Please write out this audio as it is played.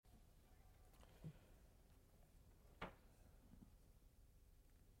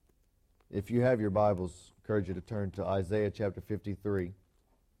If you have your Bibles, I encourage you to turn to Isaiah chapter 53.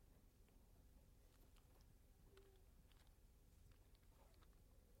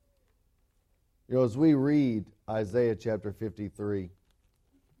 As we read Isaiah chapter 53,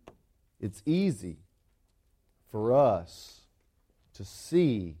 it's easy for us to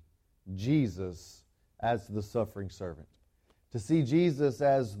see Jesus as the suffering servant, to see Jesus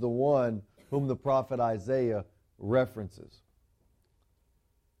as the one whom the prophet Isaiah references.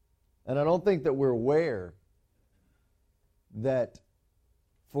 And I don't think that we're aware that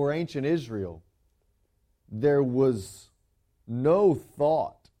for ancient Israel, there was no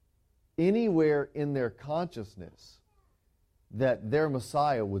thought anywhere in their consciousness that their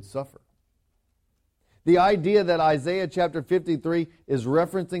Messiah would suffer. The idea that Isaiah chapter 53 is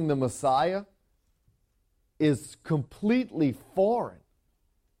referencing the Messiah is completely foreign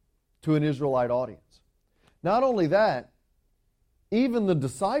to an Israelite audience. Not only that, even the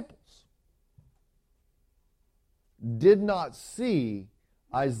disciples did not see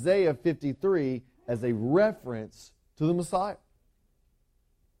Isaiah 53 as a reference to the Messiah.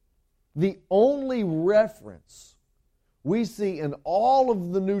 The only reference we see in all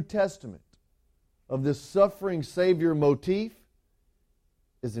of the New Testament of this suffering Savior motif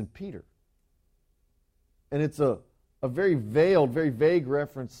is in Peter. And it's a very veiled, very vague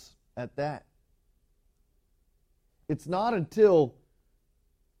reference at that. It's not until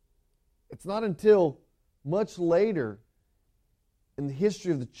much later in the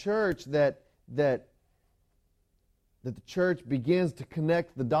history of the church that the church begins to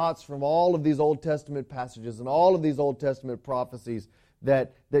connect the dots from all of these Old Testament passages and all of these Old Testament prophecies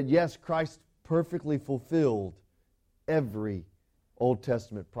that yes, Christ perfectly fulfilled every Old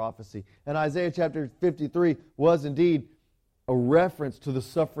Testament prophecy. And Isaiah chapter 53 was indeed a reference to the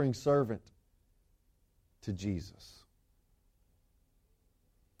suffering servant, to Jesus.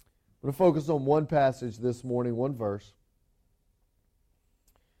 I'm going to focus on one passage this morning, one verse.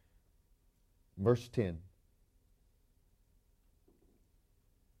 Verse 10.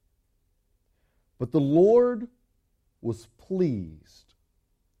 But the Lord was pleased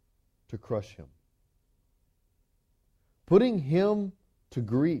to crush him, putting him to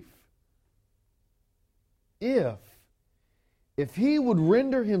grief. If he would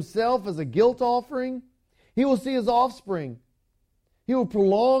render himself as a guilt offering, he will see his offspring. He will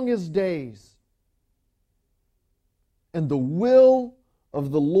prolong his days, and the will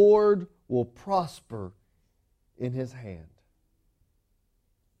of the Lord will prosper in his hand.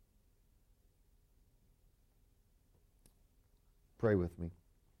 Pray with me.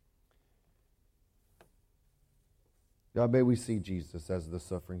 God, may we see Jesus as the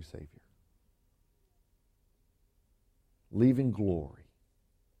suffering Savior, leaving glory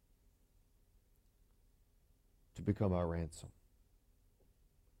to become our ransom.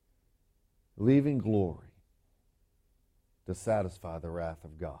 Leaving glory to satisfy the wrath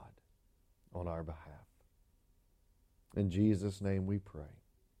of God on our behalf. In Jesus' name we pray.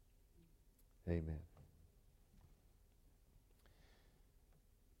 Amen.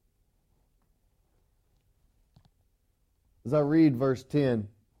 As I read verse 10,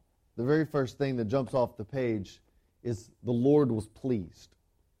 the very first thing that jumps off the page is the Lord was pleased.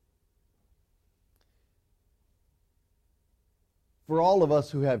 For all of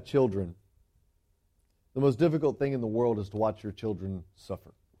us who have children, the most difficult thing in the world is to watch your children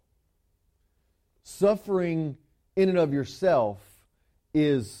suffer. Suffering in and of yourself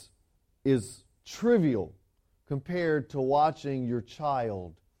is trivial compared to watching your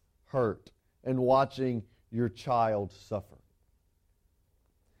child hurt and watching your child suffer.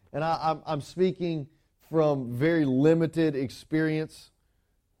 And I'm speaking from very limited experience.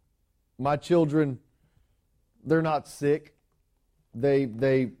 My children, they're not sick.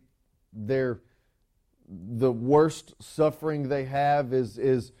 They're the worst suffering they have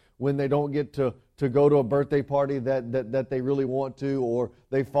is when they don't get to go to a birthday party that they really want to, or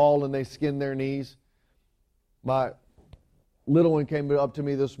they fall and they skin their knees. My little one came up to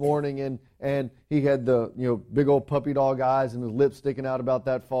me this morning and he had the big old puppy dog eyes and his lips sticking out about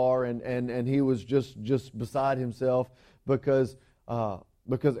that far, and he was just beside himself because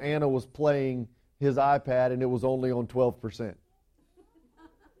Anna was playing his iPad and it was only on 12%.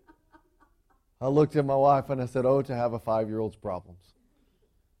 I looked at my wife and I said, "Oh, to have a 5-year-old's problems."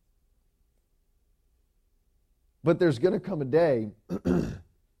 But there's going to come a day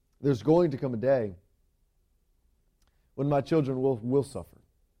when my children will suffer.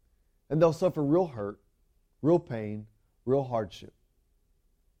 And they'll suffer real hurt, real pain, real hardship.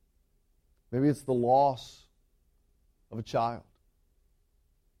 Maybe it's the loss of a child.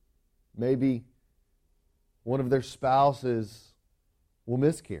 Maybe one of their spouses will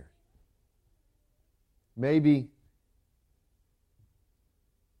miscarry. Maybe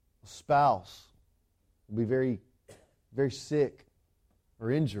a spouse will be very, very sick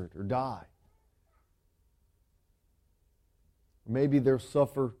or injured or die. Maybe they'll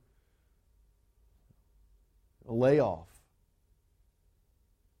suffer a layoff.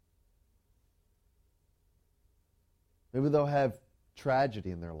 Maybe they'll have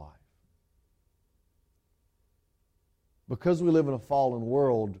tragedy in their life. Because we live in a fallen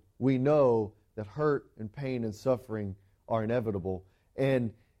world, we know that hurt and pain and suffering are inevitable.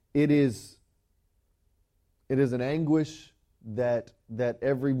 And it is an anguish that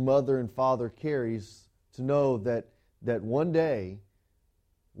every mother and father carries to know that one day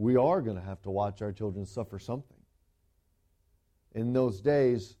we are going to have to watch our children suffer something. In those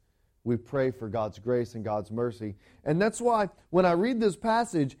days, we pray for God's grace and God's mercy. And that's why when I read this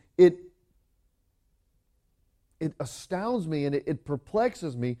passage, it astounds me and it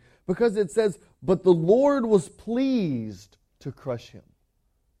perplexes me, because it says, "But the Lord was pleased to crush him."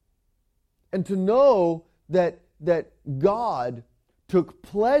 And to know that God took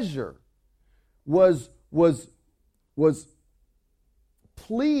pleasure, was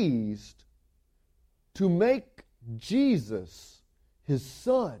pleased to make Jesus his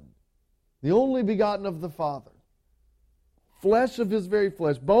Son, the only begotten of the Father, flesh of his very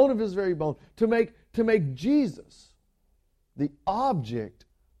flesh, bone of his very bone, to make Jesus the object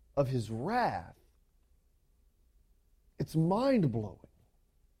of his wrath. It's mind-blowing.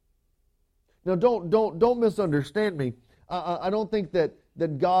 Now, don't misunderstand me. I don't think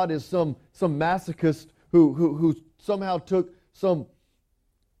that God is some masochist who somehow took some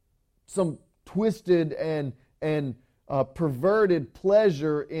twisted and perverted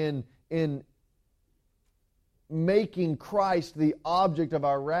pleasure in making Christ the object of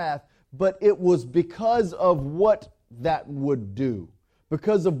our wrath, but it was because of what that would do,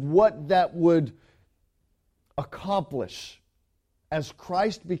 because of what that would accomplish. As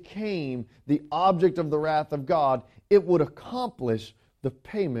Christ became the object of the wrath of God, it would accomplish the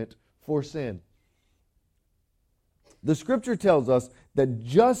payment for sin. The Scripture tells us that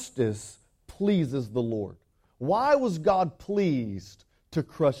justice pleases the Lord. Why was God pleased to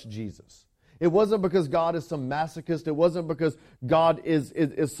crush Jesus? It wasn't because God is some masochist. It wasn't because God is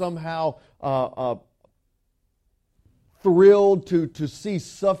somehow thrilled to see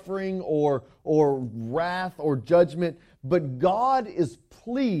suffering or wrath or judgment. But God is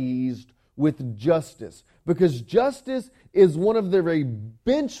pleased with justice, because justice is one of the very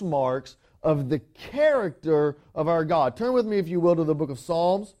benchmarks of the character of our God. Turn with me, if you will, to the book of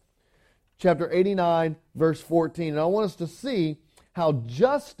Psalms, chapter 89, verse 14. And I want us to see how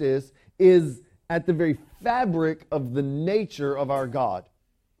justice is at the very fabric of the nature of our God.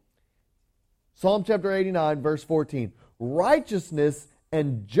 Psalm chapter 89, verse 14. Righteousness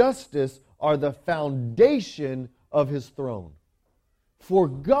and justice are the foundation of his throne. For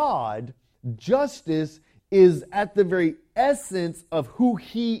God, justice is at the very essence of who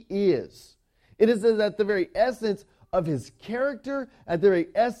he is. It is at the very essence of his character, at the very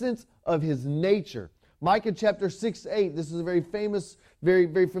essence of his nature. Micah chapter 6:8, this is a very famous, very,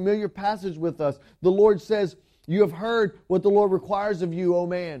 very familiar passage with us. The Lord says, "You have heard what the Lord requires of you, O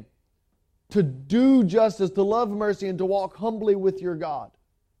man, to do justice, to love mercy, and to walk humbly with your God."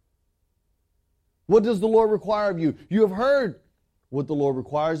 What does the Lord require of you? You have heard what the Lord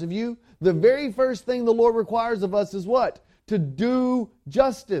requires of you. The very first thing the Lord requires of us is what? To do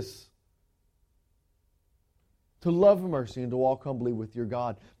justice, to love mercy, and to walk humbly with your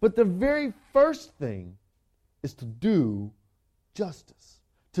God. But the very first thing is to do justice,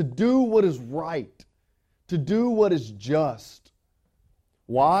 to do what is right, to do what is just.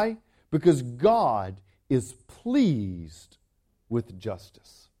 Why? Because God is pleased with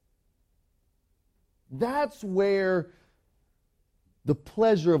justice. That's where the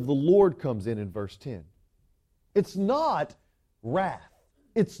pleasure of the Lord comes in verse 10. It's not wrath.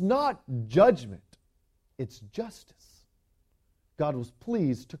 It's not judgment. It's justice. God was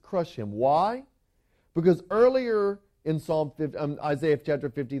pleased to crush him. Why? Because earlier in Isaiah chapter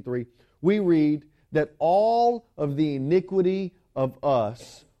 53, we read that all of the iniquity of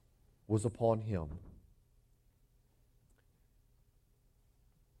us was upon him.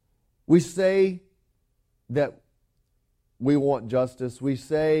 We say that we want justice. We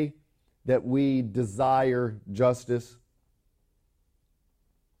say that we desire justice.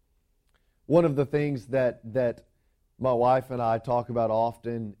 One of the things that my wife and I talk about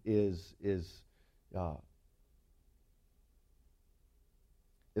often is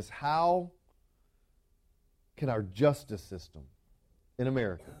how can our justice system in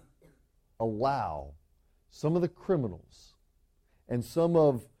America allow some of the criminals and some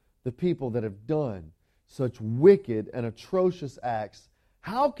of the people that have done such wicked and atrocious acts,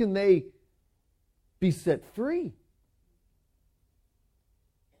 how can they be set free?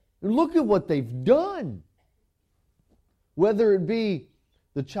 And look at what they've done. Whether it be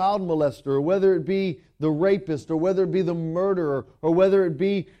the child molester, or whether it be the rapist, or whether it be the murderer, or whether it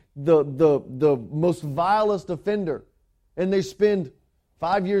be the most vilest offender, and they spend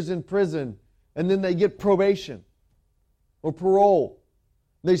 5 years in prison, and then they get probation or parole.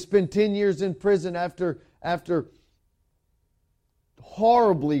 They spend 10 years in prison after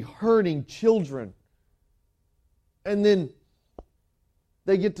horribly hurting children. And then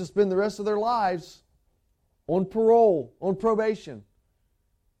they get to spend the rest of their lives on parole, on probation.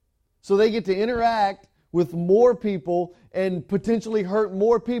 So they get to interact with more people and potentially hurt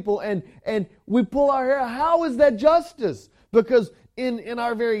more people. And we pull our hair. How is that justice? Because in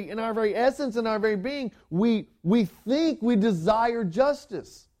our very essence, in our very being, we think we desire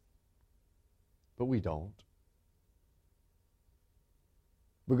justice. But we don't.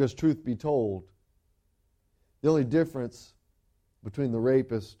 Because truth be told, the only difference between the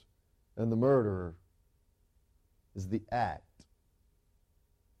rapist and the murderer is the act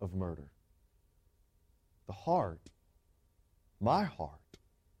of murder. The heart, my heart,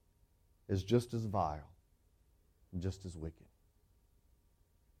 is just as vile and just as wicked.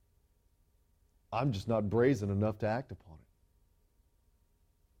 I'm just not brazen enough to act upon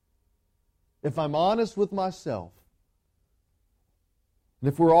it. If I'm honest with myself, and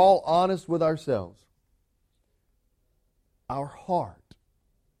if we're all honest with ourselves, our heart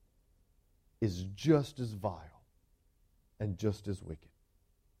is just as vile and just as wicked.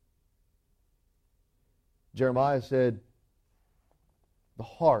 Jeremiah said, the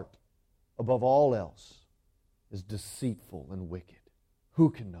heart, above all else, is deceitful and wicked. Who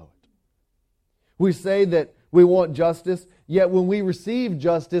can know it? We say that we want justice, yet when we receive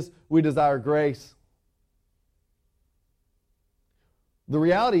justice, we desire grace. The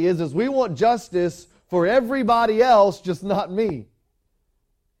reality is we want justice for everybody else, just not me.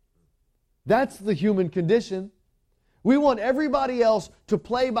 That's the human condition. We want everybody else to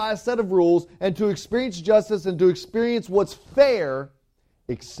play by a set of rules and to experience justice and to experience what's fair,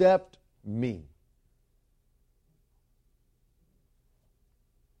 except me.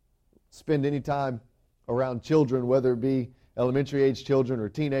 Spend any time around children, whether it be elementary age children or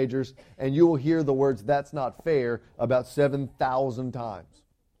teenagers, and you will hear the words, "that's not fair," about 7,000 times.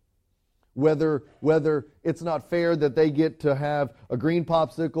 Whether it's not fair that they get to have a green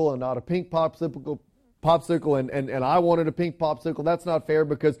popsicle and not a pink popsicle, and I wanted a pink popsicle. That's not fair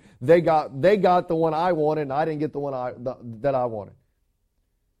because they got the one I wanted and I didn't get the one that I wanted.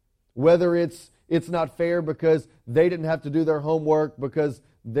 Whether it's not fair because they didn't have to do their homework because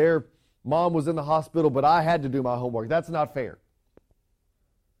their mom was in the hospital, but I had to do my homework. That's not fair.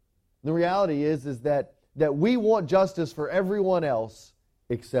 The reality is that we want justice for everyone else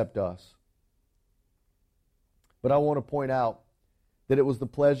except us. But I want to point out that it was the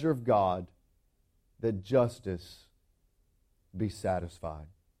pleasure of God that justice be satisfied.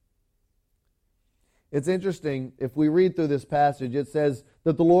 It's interesting, if we read through this passage, it says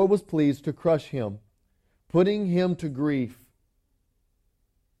that the Lord was pleased to crush him, putting him to grief.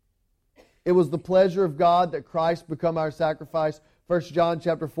 It was the pleasure of God that Christ become our sacrifice. 1 John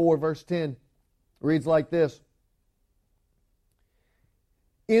chapter 4, verse 10 reads like this.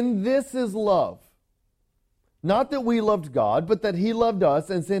 In this is love. Not that we loved God, but that He loved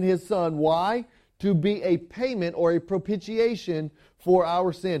us and sent His Son. Why? To be a payment or a propitiation for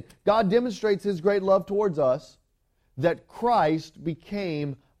our sin. God demonstrates His great love towards us, that Christ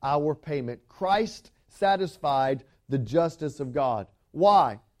became our payment. Christ satisfied the justice of God.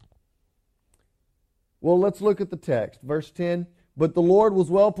 Why? Well, let's look at the text. Verse 10, but the Lord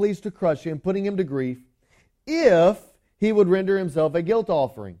was well pleased to crush him, putting him to grief, if he would render himself a guilt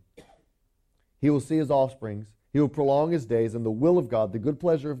offering. He will see his offsprings. He will prolong his days, and the will of God, the good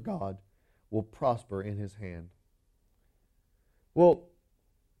pleasure of God, will prosper in his hand. Well,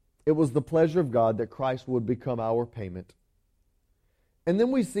 it was the pleasure of God that Christ would become our payment. And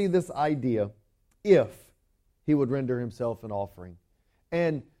then we see this idea, if he would render himself an offering.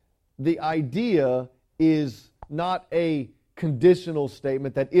 And the idea is not a conditional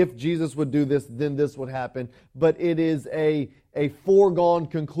statement that if Jesus would do this, then this would happen, but it is a foregone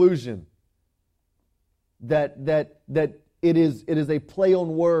conclusion. That it is a play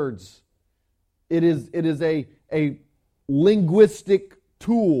on words. It is a linguistic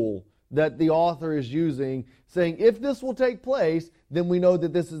tool that the author is using, saying if this will take place, then we know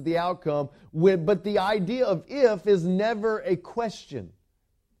that this is the outcome. But the idea of if is never a question.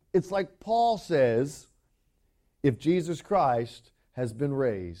 It's like Paul says, if Jesus Christ has been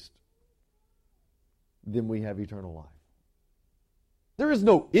raised, then we have eternal life. There is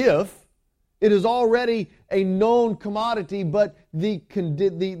no if. It is already a known commodity, but the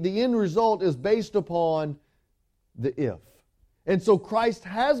end result is based upon the if. And so Christ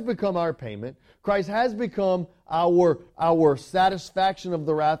has become our payment. Christ has become our satisfaction of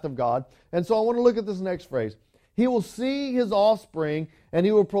the wrath of God. And so I want to look at this next phrase. He will see his offspring, and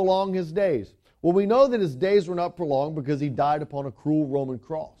he will prolong his days. Well, we know that his days were not prolonged because he died upon a cruel Roman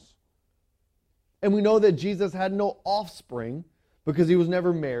cross. And we know that Jesus had no offspring because he was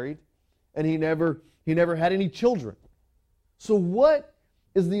never married and he never had any children. So what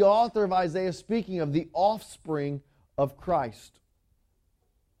is the author of Isaiah speaking of? The offspring of Christ.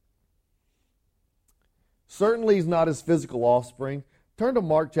 Certainly he's not his physical offspring. Turn to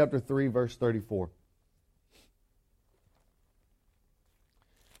Mark chapter 3, verse 34.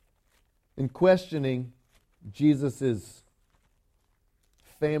 In questioning Jesus'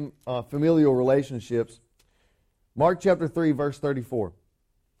 familial relationships, Mark chapter 3, verse 34.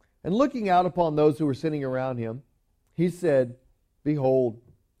 And looking out upon those who were sitting around him, he said, Behold,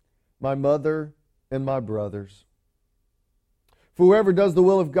 my mother and my brothers. For whoever does the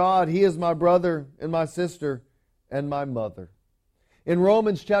will of God, he is my brother and my sister and my mother. In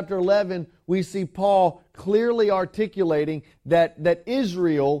Romans chapter 11, we see Paul clearly articulating that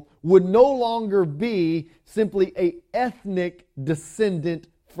Israel would no longer be simply an ethnic descendant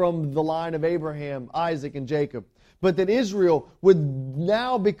from the line of Abraham, Isaac, and Jacob, but that Israel would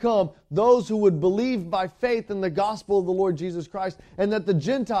now become those who would believe by faith in the gospel of the Lord Jesus Christ, and that the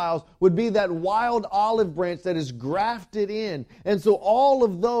Gentiles would be that wild olive branch that is grafted in. And so all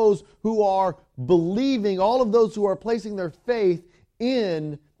of those who are believing, all of those who are placing their faith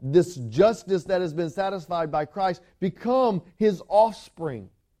in this justice that has been satisfied by Christ become his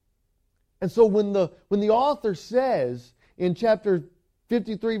offspring. And so when the author says in chapter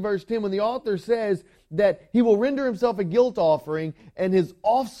 53 verse 10, when the author says that he will render himself a guilt offering and his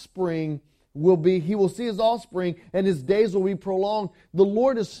offspring he will see his offspring and his days will be prolonged, the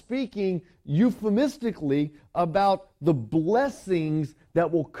Lord is speaking euphemistically about the blessings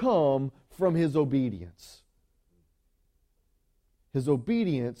that will come from his obedience. His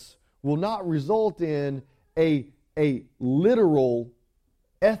obedience will not result in a literal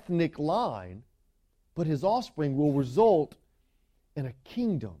ethnic line, but his offspring will result in a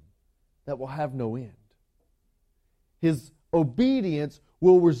kingdom that will have no end. His obedience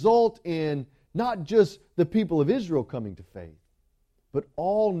will result in not just the people of Israel coming to faith, but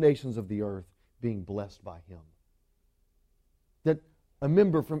all nations of the earth being blessed by him. That a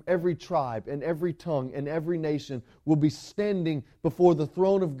member from every tribe and every tongue and every nation will be standing before the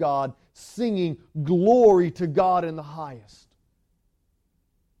throne of God, singing glory to God in the highest.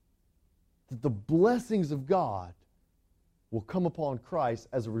 That the blessings of God will come upon Christ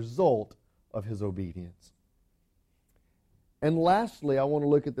as a result of his obedience. And lastly, I want to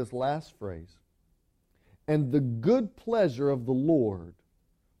look at this last phrase. And the good pleasure of the Lord,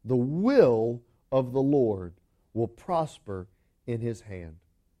 the will of the Lord, will prosper in his hand.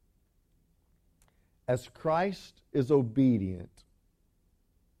 As Christ is obedient,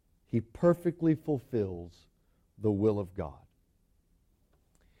 he perfectly fulfills the will of God.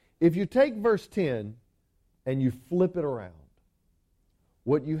 If you take verse 10 and you flip it around,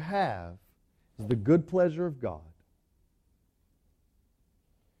 what you have is the good pleasure of God,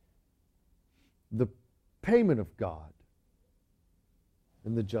 the payment of God,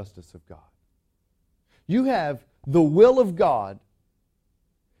 and the justice of God. You have the will of God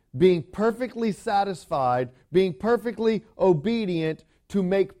being perfectly satisfied, being perfectly obedient to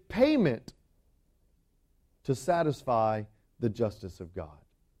make payment to satisfy the justice of God.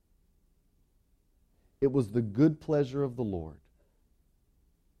 It was the good pleasure of the Lord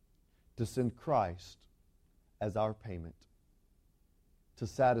to send Christ as our payment to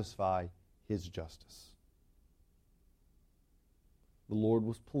satisfy his justice. The Lord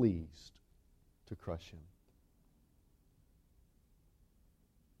was pleased to crush him.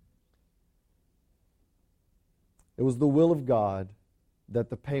 It was the will of God that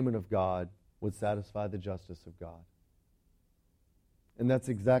the payment of God would satisfy the justice of God. And that's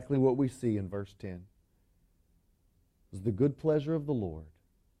exactly what we see in verse 10. It was the good pleasure of the Lord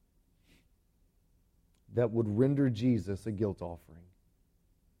that would render Jesus a guilt offering,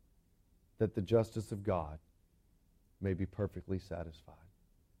 that the justice of God may be perfectly satisfied.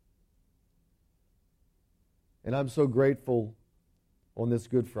 And I'm so grateful on this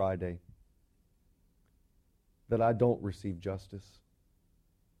Good Friday that I don't receive justice,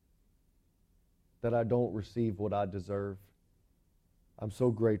 that I don't receive what I deserve. I'm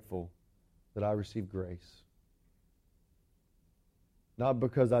so grateful that I receive grace. Not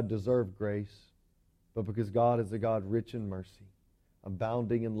because I deserve grace, but because God is a God rich in mercy,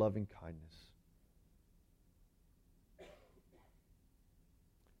 abounding in loving kindness.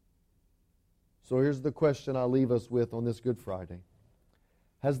 So here's the question I'll leave us with on this Good Friday.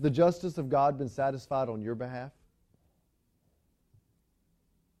 Has the justice of God been satisfied on your behalf?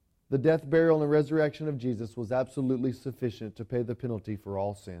 The death, burial, and resurrection of Jesus was absolutely sufficient to pay the penalty for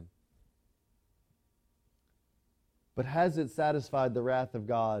all sin. But has it satisfied the wrath of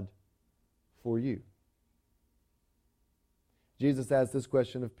God for you? Jesus asked this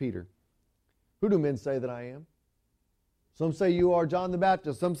question of Peter. Who do men say that I am? Some say you are John the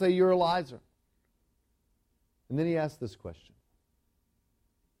Baptist. Some say you're Elijah. And then he asked this question.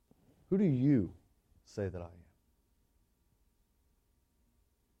 Who do you say that I am?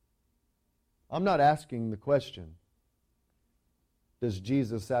 I'm not asking the question, does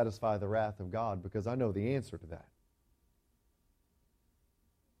Jesus satisfy the wrath of God? Because I know the answer to that.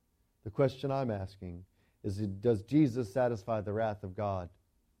 The question I'm asking is, does Jesus satisfy the wrath of God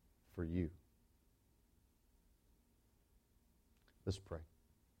for you? Let's pray.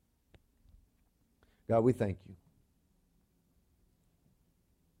 God, we thank you.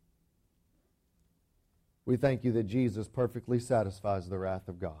 We thank you that Jesus perfectly satisfies the wrath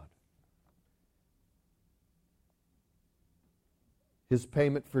of God. His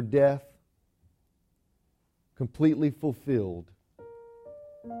payment for death completely fulfilled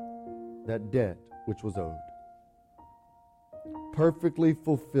that debt which was owed. Perfectly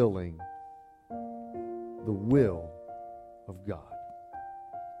fulfilling the will of God.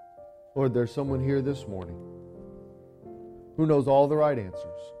 Lord, there's someone here this morning who knows all the right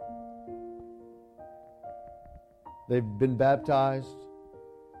answers. They've been baptized.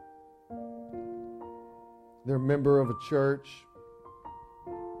 They're a member of a church.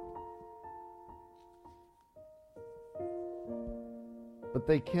 But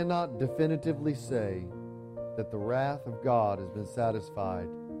they cannot definitively say that the wrath of God has been satisfied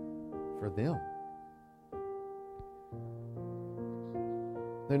for them.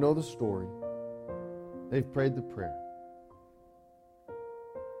 They know the story. They've prayed the prayer.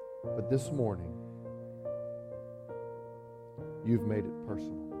 But this morning, you've made it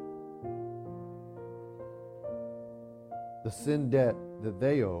personal. The sin debt that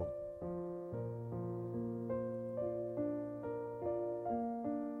they owe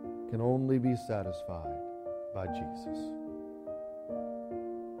can only be satisfied by Jesus.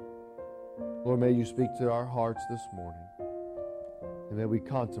 Lord, may you speak to our hearts this morning, and may we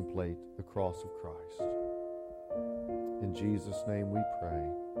contemplate the cross of Christ. In Jesus' name we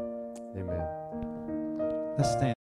pray. Amen. Let's stand.